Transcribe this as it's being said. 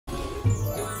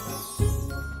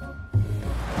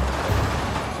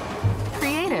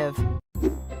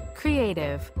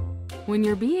Creative. When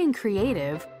you're being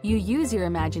creative, you use your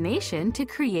imagination to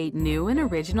create new and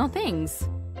original things.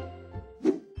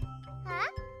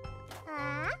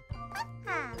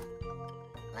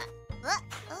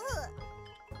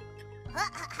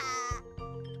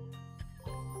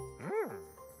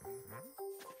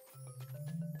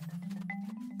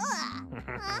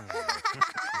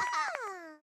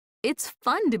 It's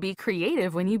fun to be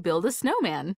creative when you build a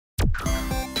snowman.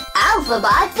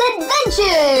 Alphabot's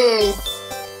Adventures!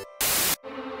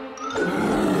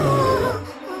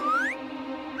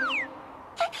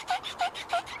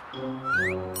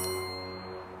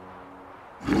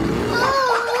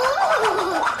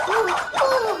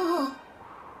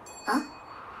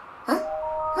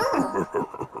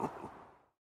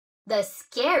 The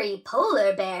scary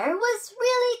polar bear was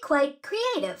really quite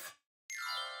creative.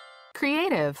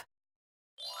 Creative.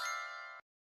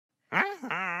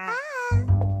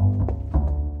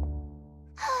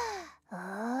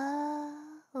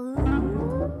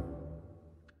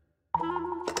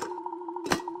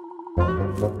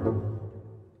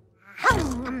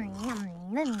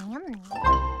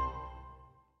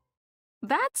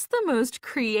 That's the most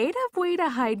creative way to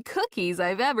hide cookies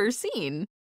I've ever seen.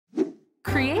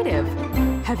 Creative.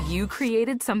 Have you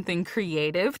created something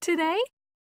creative today?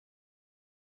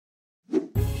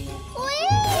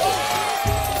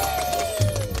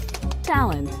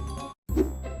 Talent.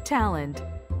 Talent.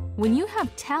 When you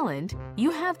have talent,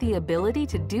 you have the ability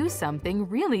to do something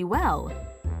really well.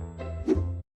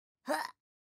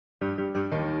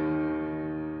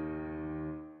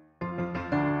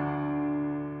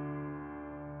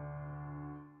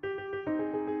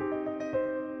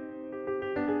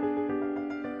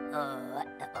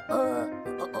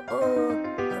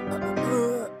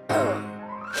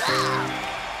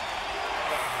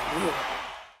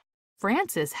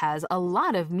 Francis has a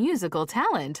lot of musical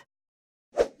talent.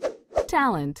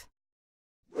 Talent.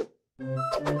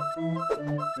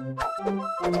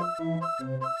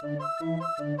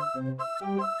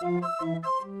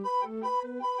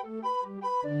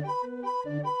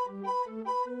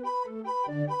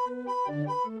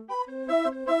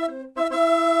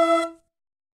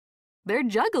 Their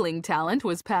juggling talent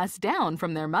was passed down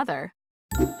from their mother.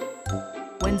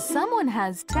 When someone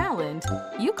has talent,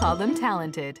 you call them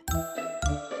talented.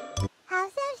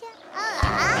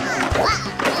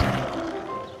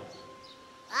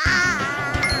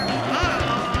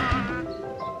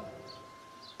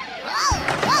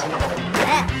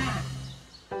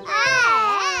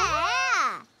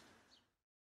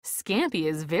 Scampy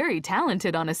is very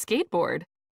talented on a skateboard.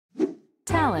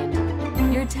 Talent.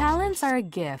 Your talents are a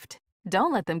gift.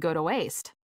 Don't let them go to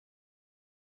waste.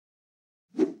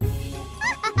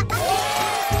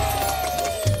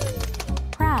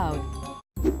 Proud.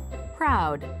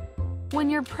 Proud. When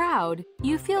you're proud,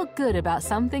 you feel good about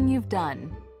something you've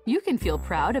done. You can feel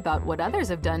proud about what others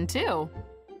have done too.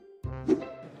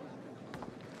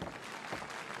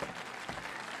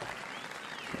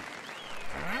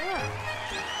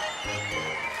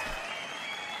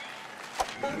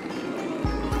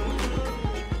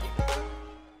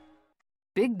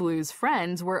 Big Blue's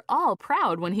friends were all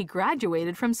proud when he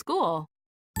graduated from school.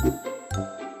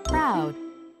 Proud.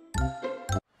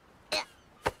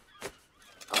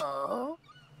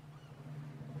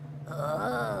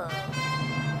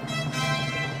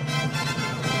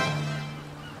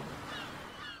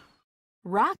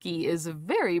 Rocky is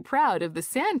very proud of the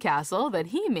sandcastle that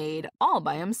he made all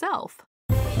by himself.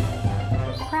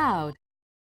 Proud.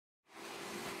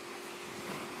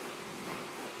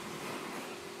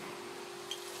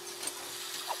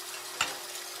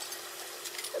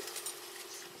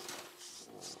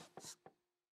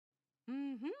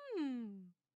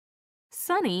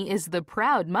 Sunny is the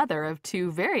proud mother of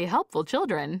two very helpful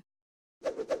children.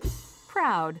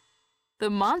 Proud. The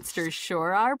monsters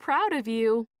sure are proud of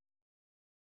you.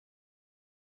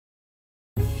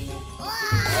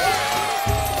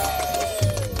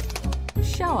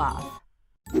 Show off.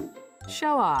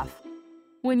 Show off.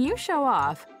 When you show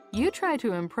off, you try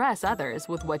to impress others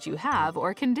with what you have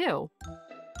or can do.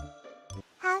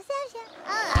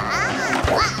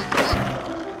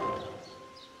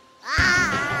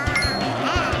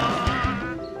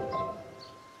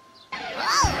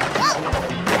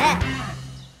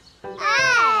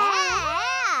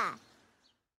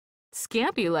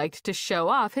 Scampy liked to show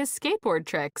off his skateboard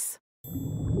tricks.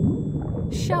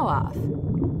 Show off.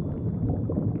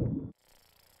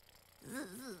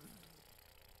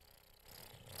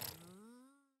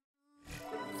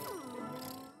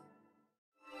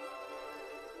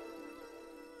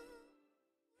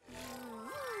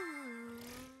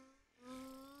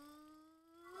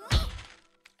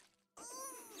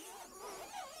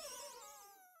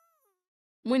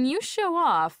 When you show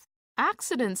off,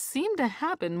 accidents seem to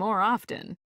happen more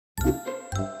often.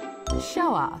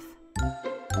 Show off.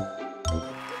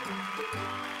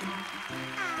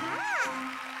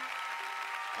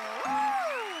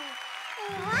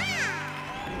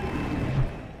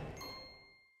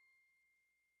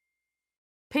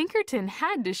 Pinkerton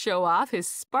had to show off his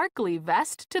sparkly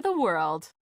vest to the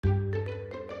world.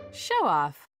 Show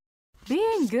off.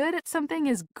 Being good at something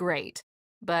is great,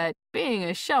 but being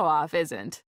a show-off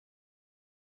isn't.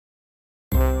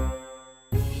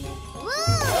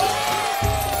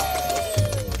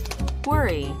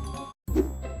 Worry.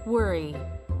 Worry.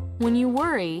 When you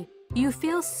worry, you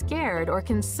feel scared or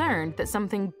concerned that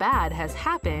something bad has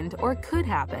happened or could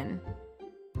happen.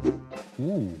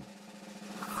 Ooh.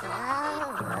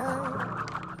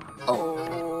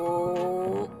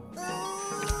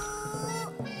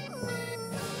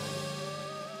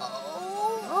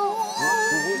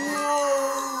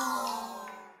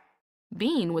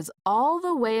 Bean was all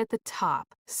the way at the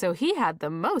top, so he had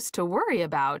the most to worry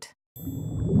about.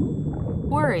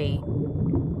 Worry.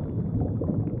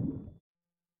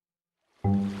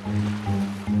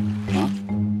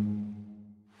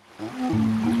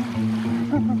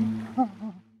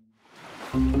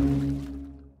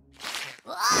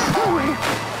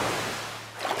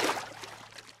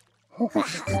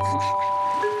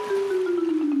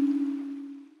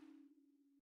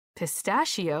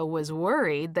 Pistachio was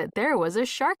worried that there was a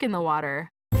shark in the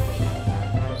water.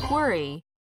 Worry.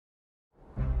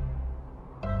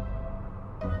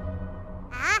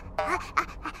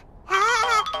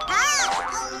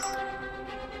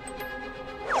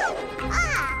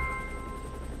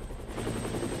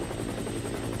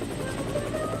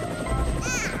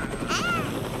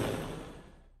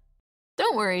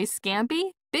 Don't worry,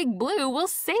 Scampy. Big Blue will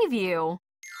save you.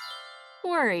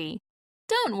 Worry.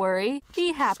 Don't worry,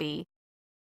 be happy.